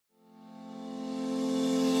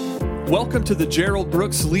Welcome to the Gerald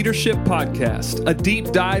Brooks Leadership Podcast, a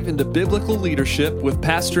deep dive into biblical leadership with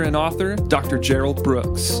pastor and author, Dr. Gerald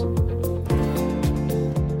Brooks.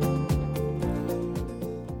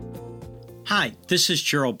 Hi, this is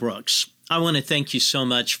Gerald Brooks. I want to thank you so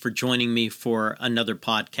much for joining me for another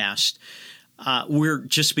podcast. We're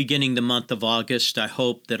just beginning the month of August. I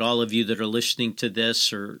hope that all of you that are listening to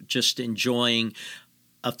this are just enjoying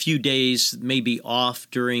a few days maybe off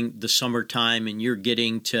during the summertime, and you're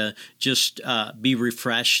getting to just be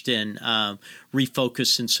refreshed and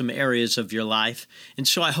refocus in some areas of your life. And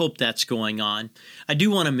so I hope that's going on. I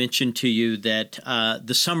do want to mention to you that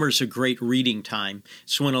the summer is a great reading time.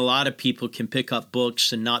 It's when a lot of people can pick up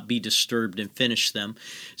books and not be disturbed and finish them.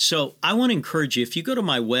 So I want to encourage you, if you go to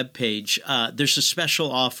my webpage, there's a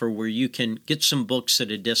special offer where you can get some books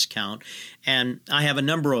at a discount. And I have a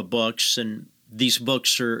number of books, and these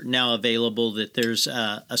books are now available that there's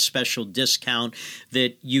a special discount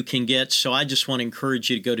that you can get. So I just want to encourage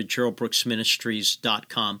you to go to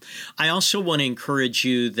GeraldBrooksMinistries.com. I also want to encourage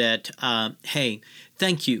you that, hey,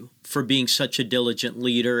 thank you for being such a diligent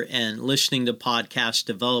leader and listening to podcasts,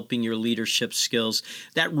 developing your leadership skills.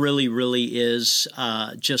 That really, really is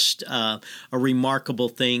just a remarkable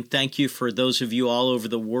thing. Thank you for those of you all over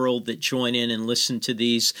the world that join in and listen to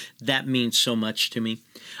these. That means so much to me.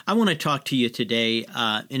 I want to talk to you today,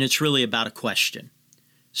 and it's really about a question.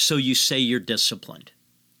 So you say you're disciplined.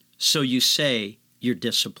 So you say you're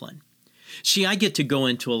disciplined. See, I get to go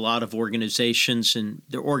into a lot of organizations, and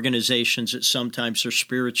they're organizations that sometimes are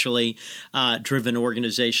spiritually driven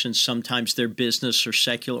organizations, sometimes they're business or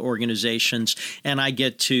secular organizations, and I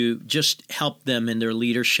get to just help them in their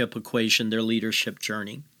leadership equation, their leadership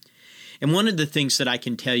journey. And one of the things that I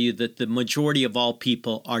can tell you that the majority of all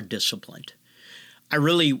people are disciplined. I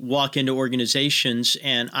really walk into organizations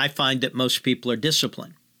and I find that most people are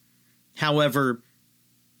disciplined. However,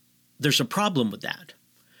 there's a problem with that.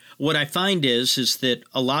 What I find is that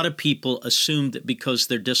a lot of people assume that because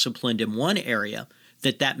they're disciplined in one area,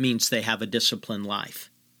 that means they have a disciplined life.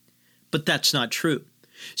 But that's not true.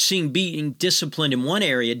 Being disciplined in one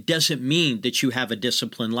area doesn't mean that you have a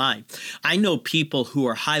disciplined life. I know people who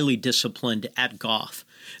are highly disciplined at golf.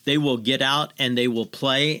 They will get out and they will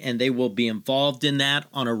play and they will be involved in that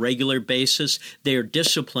on a regular basis. They are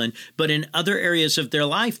disciplined, but in other areas of their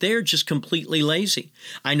life, they are just completely lazy.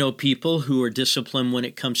 I know people who are disciplined when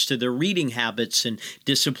it comes to their reading habits and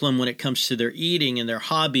disciplined when it comes to their eating and their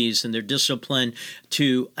hobbies, and they're disciplined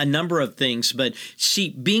to a number of things. But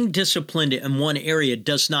see, being disciplined in one area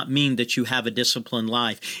does not mean that you have a disciplined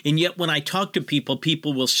life. And yet when I talk to people,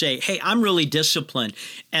 people will say, hey, I'm really disciplined.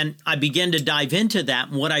 And I begin to dive into that.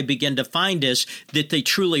 And what I begin to find is that they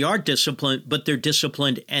truly are disciplined, but they're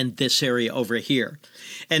disciplined in this area over here.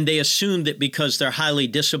 And they assume that because they're highly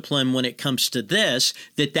disciplined when it comes to this,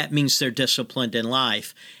 that means they're disciplined in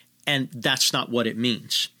life. And that's not what it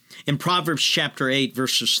means. In Proverbs chapter 8,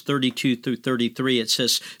 verses 32 through 33, it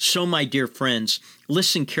says, "So my dear friends,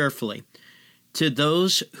 listen carefully. To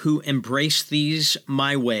those who embrace these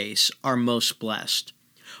my ways are most blessed.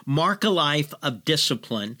 Mark a life of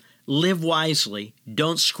discipline. Live wisely.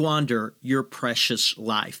 Don't squander your precious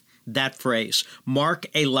life." That phrase, mark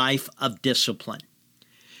a life of discipline.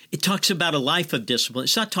 It talks about a life of discipline.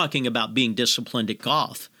 It's not talking about being disciplined at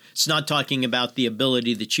golf. It's not talking about the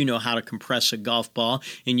ability that you know how to compress a golf ball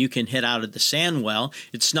and you can hit out of the sand well.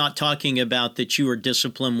 It's not talking about that you are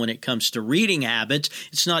disciplined when it comes to reading habits.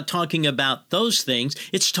 It's not talking about those things.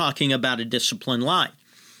 It's talking about a disciplined life.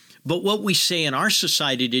 But what we say in our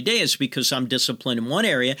society today is because I'm disciplined in one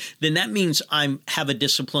area, then that means I have a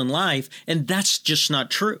disciplined life, and that's just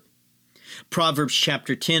not true. Proverbs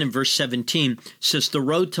chapter 10 and verse 17 says the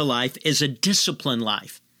road to life is a disciplined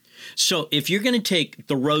life. So if you're going to take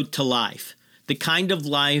the road to life, the kind of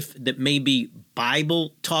life that maybe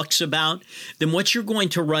Bible talks about, then what you're going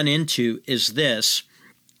to run into is this.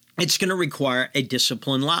 It's going to require a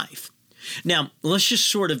disciplined life. Now, let's just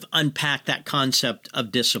sort of unpack that concept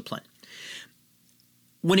of discipline.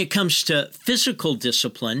 When it comes to physical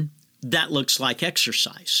discipline, that looks like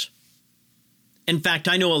exercise. In fact,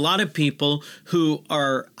 I know a lot of people who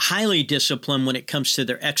are highly disciplined when it comes to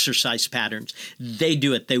their exercise patterns. They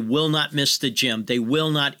do it. They will not miss the gym. They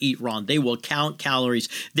will not eat wrong. They will count calories.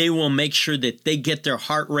 They will make sure that they get their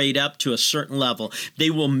heart rate up to a certain level.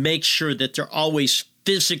 They will make sure that they're always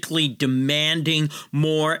physically demanding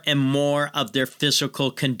more and more of their physical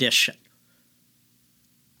condition.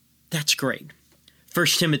 That's great.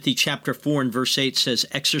 1 Timothy chapter 4 and verse 8 says,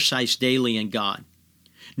 "Exercise daily in God.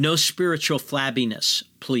 No spiritual flabbiness,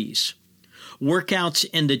 please. Workouts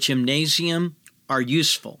in the gymnasium are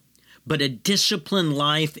useful, but a disciplined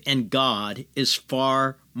life in God is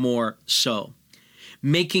far more so,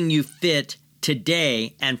 making you fit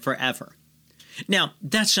today and forever. Now,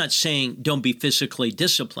 that's not saying don't be physically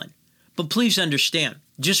disciplined, but please understand,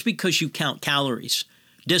 just because you count calories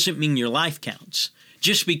doesn't mean your life counts.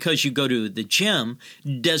 Just because you go to the gym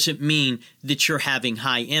doesn't mean that you're having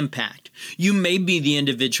high impact. You may be the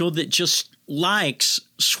individual that just likes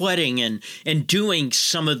sweating and doing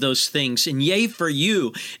some of those things, and yay for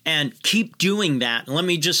you, and keep doing that. Let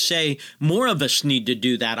me just say, more of us need to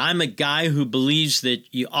do that. I'm a guy who believes that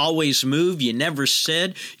you always move, you never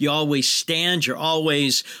sit, you always stand, you're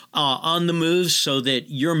always on the move so that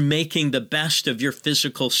you're making the best of your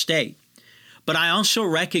physical state. But I also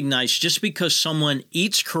recognize just because someone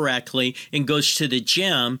eats correctly and goes to the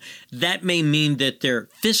gym, that may mean that they're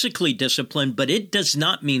physically disciplined, but it does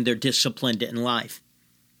not mean they're disciplined in life.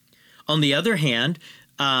 On the other hand,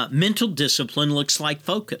 mental discipline looks like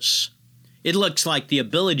focus. It looks like the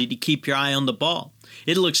ability to keep your eye on the ball.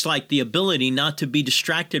 It looks like the ability not to be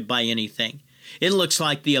distracted by anything. It looks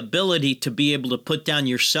like the ability to be able to put down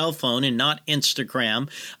your cell phone and not Instagram,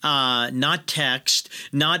 not text,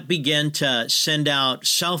 not begin to send out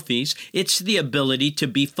selfies. It's the ability to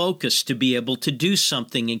be focused, to be able to do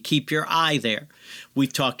something and keep your eye there.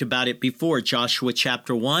 We've talked about it before. Joshua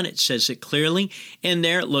chapter 1, it says it clearly in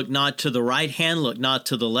there. Look not to the right hand, look not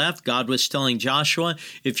to the left. God was telling Joshua,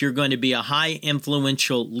 if you're going to be a high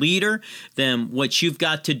influential leader, then what you've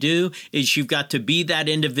got to do is you've got to be that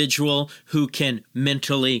individual who can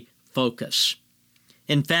mentally focus.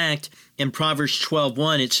 In fact, in Proverbs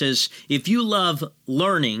 12:1, it says, if you love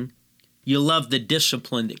learning, you love the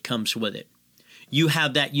discipline that comes with it. You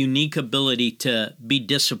have that unique ability to be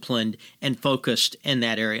disciplined and focused in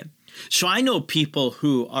that area. So I know people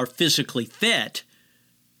who are physically fit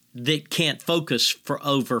that can't focus for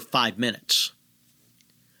over 5 minutes.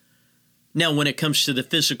 Now, when it comes to the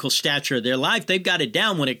physical stature of their life, they've got it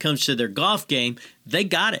down. When it comes to their golf game, they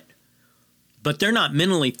got it. But they're not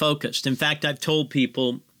mentally focused. In fact, I've told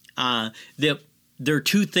people that there are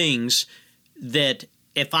two things that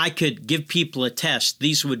if I could give people a test,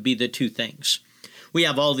 these would be the two things. We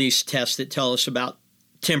have all these tests that tell us about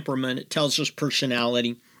temperament. It tells us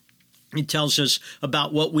personality. It tells us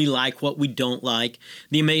about what we like, what we don't like.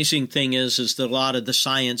 The amazing thing is that a lot of the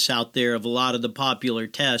science out there of a lot of the popular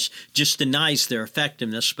tests just denies their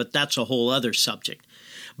effectiveness, but that's a whole other subject.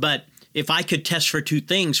 But if I could test for two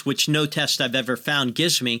things, which no test I've ever found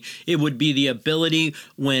gives me, it would be the ability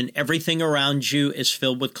when everything around you is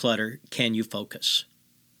filled with clutter, can you focus?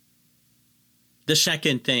 The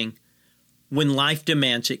second thing, when life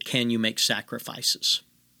demands it, can you make sacrifices?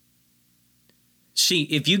 See,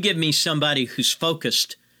 if you give me somebody who's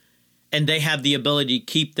focused and they have the ability to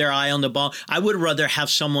keep their eye on the ball, I would rather have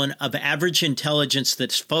someone of average intelligence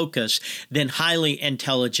that's focused than highly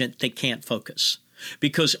intelligent that can't focus.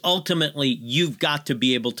 Because ultimately, you've got to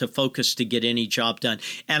be able to focus to get any job done.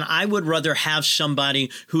 And I would rather have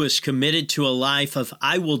somebody who is committed to a life of,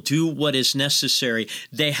 I will do what is necessary.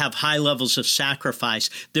 They have high levels of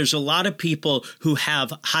sacrifice. There's a lot of people who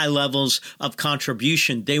have high levels of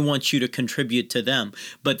contribution. They want you to contribute to them.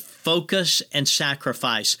 But focus and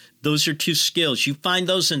sacrifice, those are two skills. You find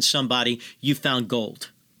those in somebody, you found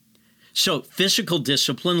gold. So physical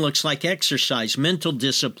discipline looks like exercise. Mental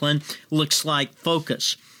discipline looks like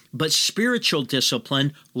focus. But spiritual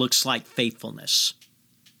discipline looks like faithfulness.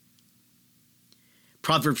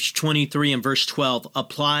 Proverbs 23 and verse 12,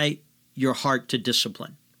 apply your heart to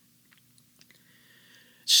discipline.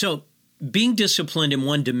 So being disciplined in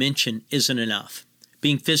one dimension isn't enough.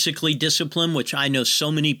 Being physically disciplined, which I know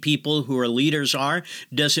so many people who are leaders are,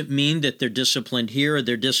 doesn't mean that they're disciplined here or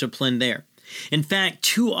they're disciplined there. In fact,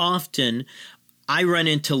 too often I run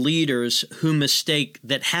into leaders who mistake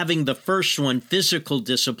that having the first one, physical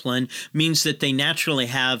discipline, means that they naturally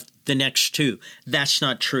have the next two. That's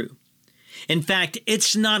not true. In fact,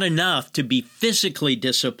 it's not enough to be physically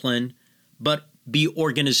disciplined, but be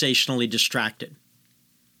organizationally distracted.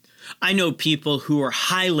 I know people who are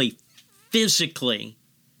highly physically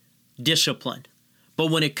disciplined,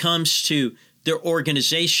 but when it comes to their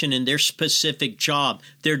organization and their specific job,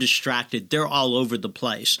 they're distracted. They're all over the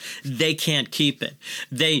place. They can't keep it.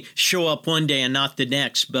 They show up one day and not the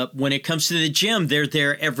next. But when it comes to the gym, they're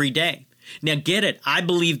there every day. Now get it. I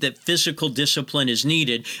believe that physical discipline is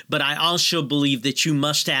needed, but I also believe that you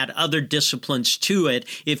must add other disciplines to it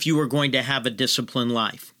if you are going to have a disciplined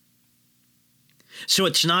life. So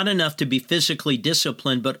it's not enough to be physically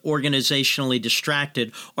disciplined, but organizationally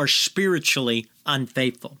distracted or spiritually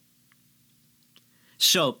unfaithful.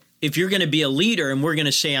 So if you're going to be a leader and we're going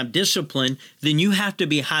to say I'm disciplined, then you have to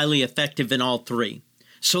be highly effective in all three.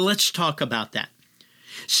 So let's talk about that.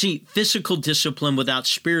 See, physical discipline without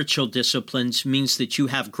spiritual disciplines means that you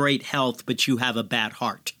have great health, but you have a bad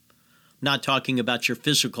heart. I'm not talking about your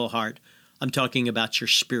physical heart. I'm talking about your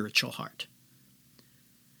spiritual heart.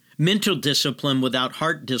 Mental discipline without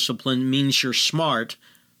heart discipline means you're smart,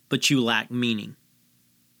 but you lack meaning.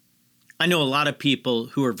 I know a lot of people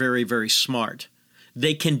who are very, very smart.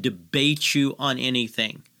 They can debate you on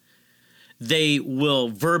anything. They will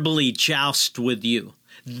verbally joust with you.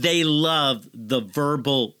 They love the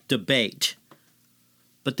verbal debate,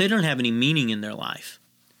 but they don't have any meaning in their life.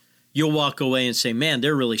 You'll walk away and say, man,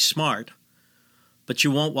 they're really smart, but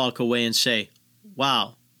you won't walk away and say,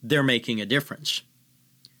 wow, they're making a difference.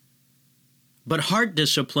 But heart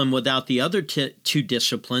discipline without the other two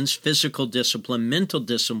disciplines, physical discipline, mental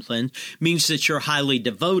discipline, means that you're highly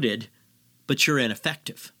devoted, but you're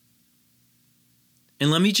ineffective.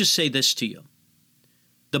 And let me just say this to you.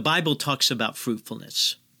 The Bible talks about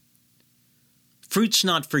fruitfulness. Fruit's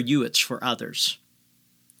not for you, it's for others.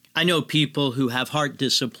 I know people who have heart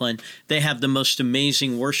discipline. They have the most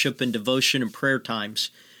amazing worship and devotion and prayer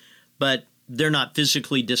times, but they're not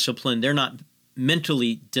physically disciplined. They're not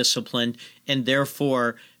mentally disciplined, and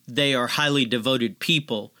therefore they are highly devoted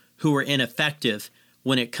people who are ineffective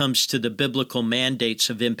when it comes to the biblical mandates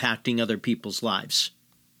of impacting other people's lives.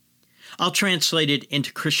 I'll translate it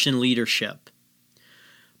into Christian leadership.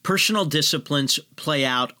 Personal disciplines play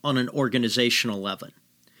out on an organizational level.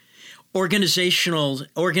 Organizations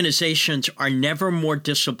are never more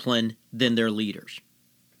disciplined than their leaders.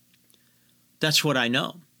 That's what I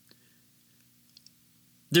know.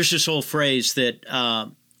 There's this old phrase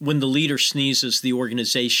that when the leader sneezes, the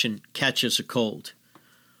organization catches a cold.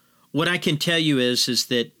 What I can tell you is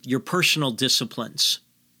that your personal disciplines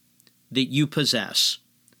that you possess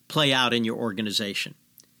play out in your organization.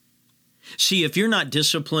 See, if you're not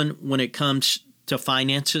disciplined when it comes to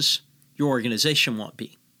finances, your organization won't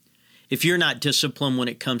be. If you're not disciplined when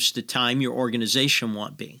it comes to time, your organization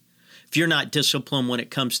won't be. If you're not disciplined when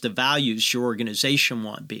it comes to values, your organization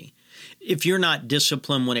won't be. If you're not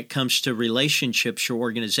disciplined when it comes to relationships, your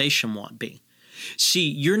organization won't be. See,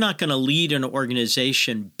 you're not going to lead an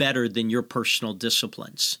organization better than your personal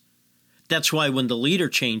disciplines. That's why when the leader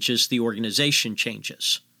changes, the organization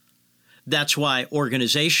changes. That's why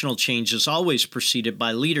organizational change is always preceded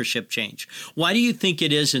by leadership change. Why do you think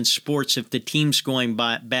it is in sports if the team's going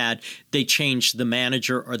bad, they change the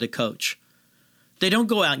manager or the coach? They don't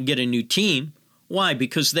go out and get a new team. Why?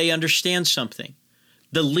 Because they understand something.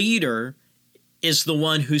 The leader is the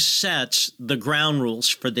one who sets the ground rules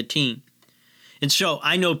for the team. And so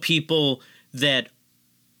I know people that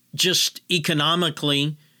just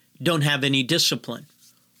economically don't have any discipline.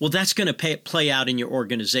 Well, that's going to play out in your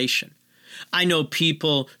organization. I know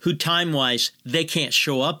people who time-wise, they can't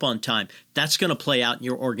show up on time. That's going to play out in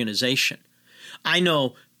your organization. I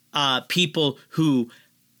know people who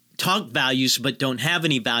talk values but don't have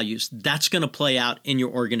any values. That's going to play out in your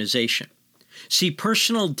organization. See,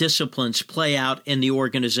 personal disciplines play out in the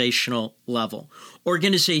organizational level.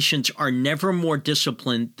 Organizations are never more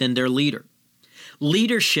disciplined than their leader.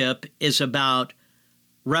 Leadership is about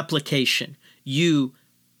replication. You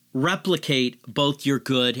replicate both your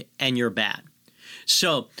good and your bad.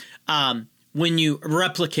 So when you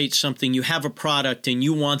replicate something, you have a product and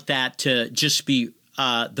you want that to just be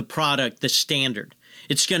the product, the standard.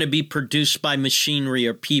 It's going to be produced by machinery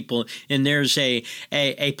or people, and there's a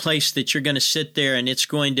place that you're going to sit there and it's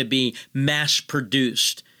going to be mass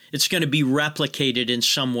produced. It's going to be replicated in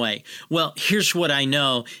some way. Well, here's what I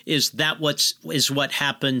know is what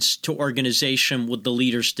happens to organization with the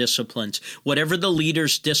leader's disciplines. Whatever the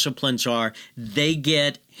leader's disciplines are, they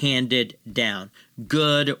get handed down,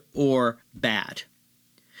 good or bad.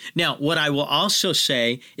 Now, what I will also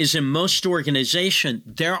say is in most organizations,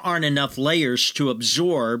 there aren't enough layers to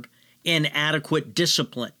absorb inadequate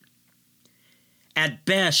discipline. At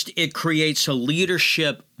best, it creates a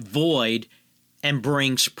leadership void and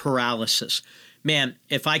brings paralysis. Man,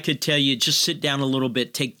 if I could tell you, just sit down a little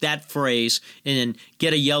bit, take that phrase and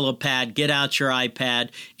get a yellow pad, get out your iPad,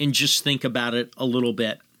 and just think about it a little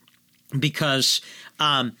bit. Because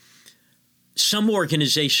some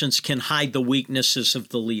organizations can hide the weaknesses of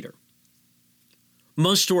the leader.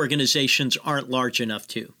 Most organizations aren't large enough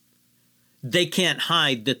to. They can't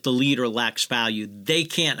hide that the leader lacks value. They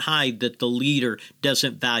can't hide that the leader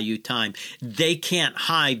doesn't value time. They can't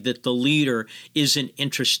hide that the leader isn't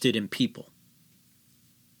interested in people.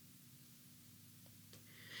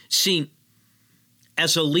 See,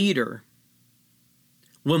 as a leader,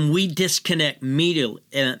 when we disconnect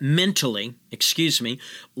mentally,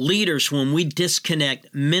 leaders, when we disconnect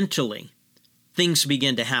mentally, things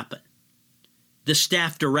begin to happen. The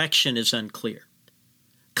staff direction is unclear.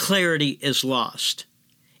 Clarity is lost.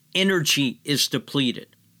 Energy is depleted.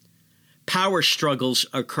 Power struggles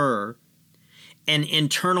occur, and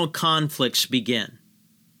internal conflicts begin.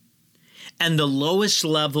 And the lowest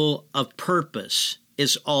level of purpose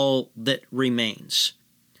is all that remains.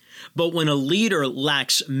 But when a leader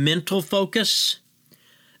lacks mental focus,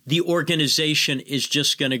 the organization is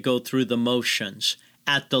just going to go through the motions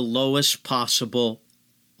at the lowest possible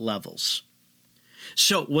levels.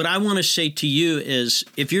 So what I want to say to you is,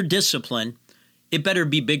 if you're disciplined, it better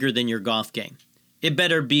be bigger than your golf game. It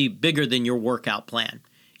better be bigger than your workout plan.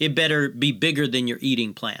 It better be bigger than your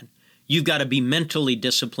eating plan. You've got to be mentally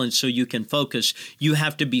disciplined so you can focus. You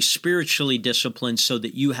have to be spiritually disciplined so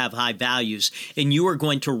that you have high values. And you are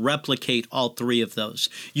going to replicate all three of those.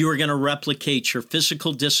 You are going to replicate your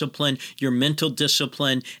physical discipline, your mental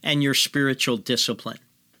discipline, and your spiritual discipline.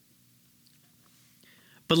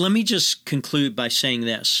 But let me just conclude by saying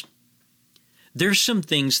this. There's some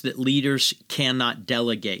things that leaders cannot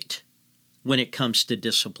delegate when it comes to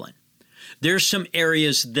discipline. There's some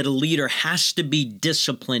areas that a leader has to be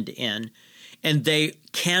disciplined in, and they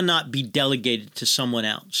cannot be delegated to someone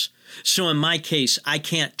else. So in my case, I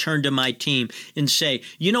can't turn to my team and say,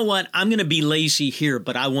 you know what, I'm going to be lazy here,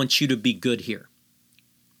 but I want you to be good here.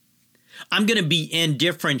 I'm going to be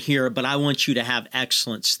indifferent here, but I want you to have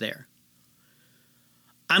excellence there.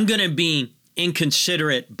 I'm going to be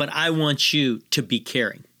inconsiderate, but I want you to be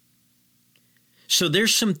caring. So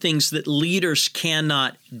there's some things that leaders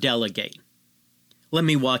cannot delegate. Let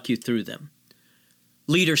me walk you through them.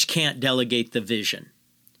 Leaders can't delegate the vision,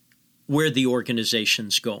 where the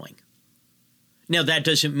organization's going. Now, that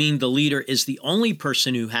doesn't mean the leader is the only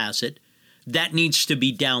person who has it. That needs to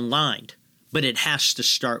be downlined, but it has to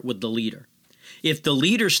start with the leader. If the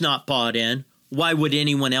leader's not bought in, why would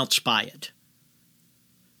anyone else buy it?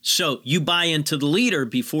 So you buy into the leader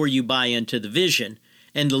before you buy into the vision,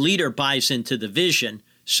 and the leader buys into the vision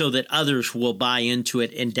so that others will buy into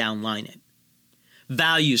it and downline it.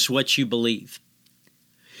 Values what you believe.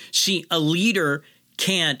 See, a leader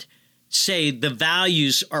can't say the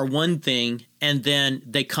values are one thing and then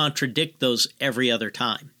they contradict those every other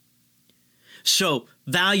time. So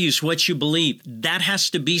values what you believe. That has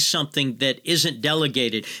to be something that isn't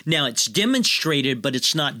delegated. Now, it's demonstrated, but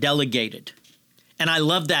it's not delegated. And I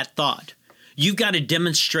love that thought. You've got to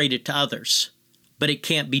demonstrate it to others, but it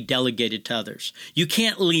can't be delegated to others. You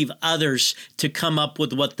can't leave others to come up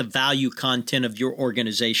with what the value content of your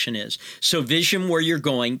organization is. So vision, where you're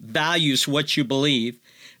going. Values, what you believe.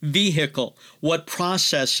 Vehicle, what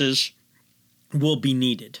processes will be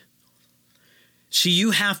needed. So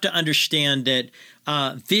you have to understand that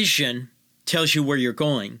vision tells you where you're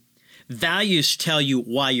going. Values tell you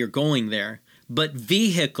why you're going there. But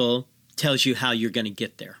vehicle tells you how you're going to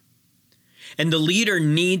get there. And the leader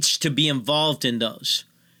needs to be involved in those.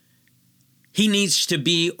 He needs to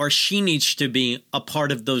be, or she needs to be, a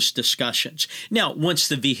part of those discussions. Now, once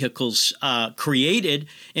the vehicle's created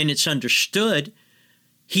and it's understood,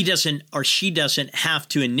 he doesn't or she doesn't have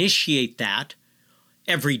to initiate that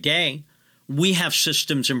every day. We have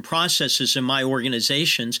systems and processes in my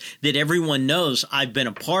organizations that everyone knows I've been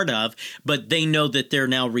a part of, but they know that they're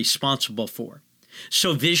now responsible for.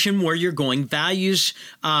 So vision, where you're going. Values,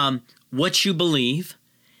 what you believe.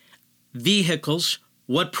 Vehicles,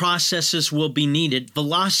 what processes will be needed.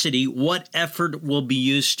 Velocity, what effort will be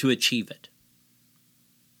used to achieve it.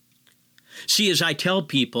 See, as I tell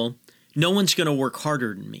people, no one's going to work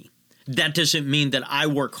harder than me. That doesn't mean that I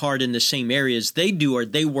work hard in the same areas they do, or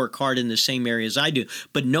they work hard in the same areas I do,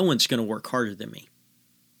 but no one's going to work harder than me.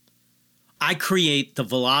 I create the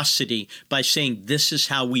velocity by saying, this is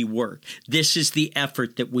how we work. This is the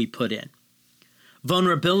effort that we put in.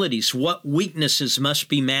 Vulnerabilities, what weaknesses must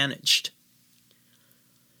be managed?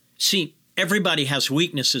 See, everybody has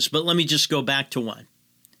weaknesses, but let me just go back to one.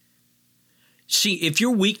 See, if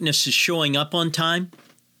your weakness is showing up on time,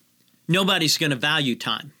 nobody's going to value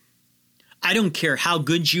time. I don't care how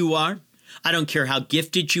good you are. I don't care how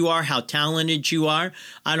gifted you are, how talented you are.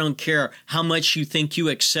 I don't care how much you think you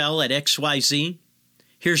excel at XYZ.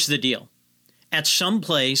 Here's the deal. At some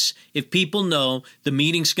place, if people know the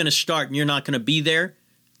meeting's going to start and you're not going to be there,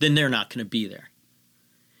 then they're not going to be there.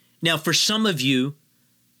 Now, for some of you,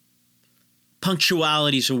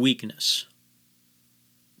 punctuality is a weakness.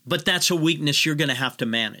 But that's a weakness you're going to have to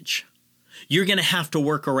manage. You're going to have to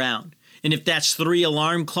work around. And if that's 3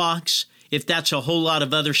 alarm clocks, if that's a whole lot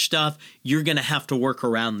of other stuff, you're going to have to work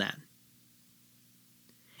around that.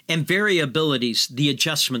 And variabilities, the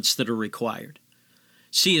adjustments that are required.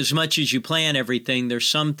 See, as much as you plan everything, there's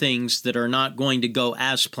some things that are not going to go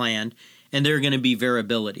as planned, and there are going to be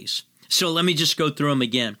variabilities. So let me just go through them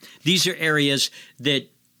again. These are areas that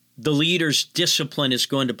the leader's discipline is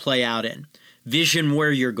going to play out in. Vision,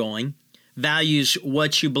 where you're going. Values,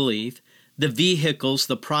 what you believe. The vehicles,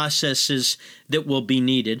 the processes that will be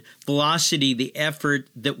needed. Velocity, the effort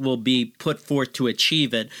that will be put forth to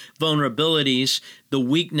achieve it. Vulnerabilities, the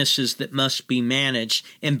weaknesses that must be managed.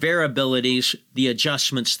 And variabilities, the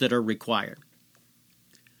adjustments that are required.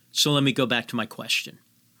 So let me go back to my question.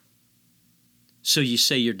 So you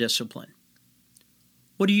say you're disciplined.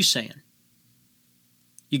 What are you saying?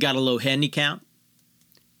 You got a low handicap?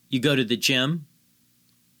 You go to the gym?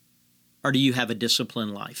 Or do you have a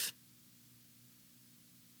disciplined life?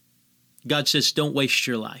 God says, don't waste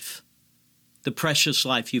your life, the precious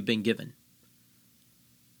life you've been given,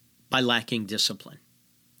 by lacking discipline.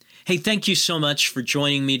 Hey, thank you so much for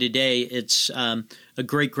joining me today. It's a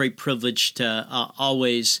great privilege to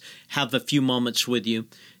always have a few moments with you.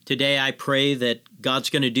 Today, I pray that God's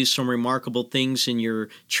going to do some remarkable things in your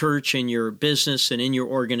church, in your business, and in your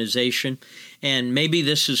organization. And maybe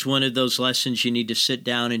this is one of those lessons you need to sit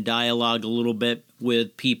down and dialogue a little bit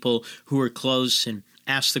with people who are close and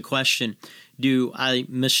ask the question, do I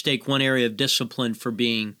mistake one area of discipline for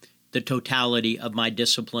being the totality of my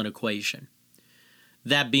discipline equation?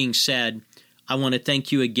 That being said, I want to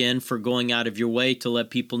thank you again for going out of your way to let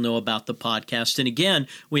people know about the podcast. And again,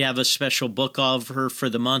 we have a special book offer for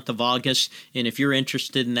the month of August. And if you're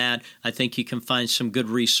interested in that, I think you can find some good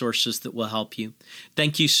resources that will help you.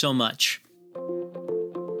 Thank you so much.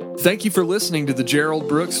 Thank you for listening to the Gerald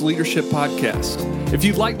Brooks Leadership Podcast. If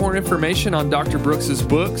you'd like more information on Dr. Brooks's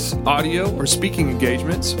books, audio, or speaking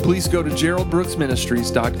engagements, please go to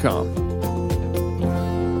geraldbrooksministries.com.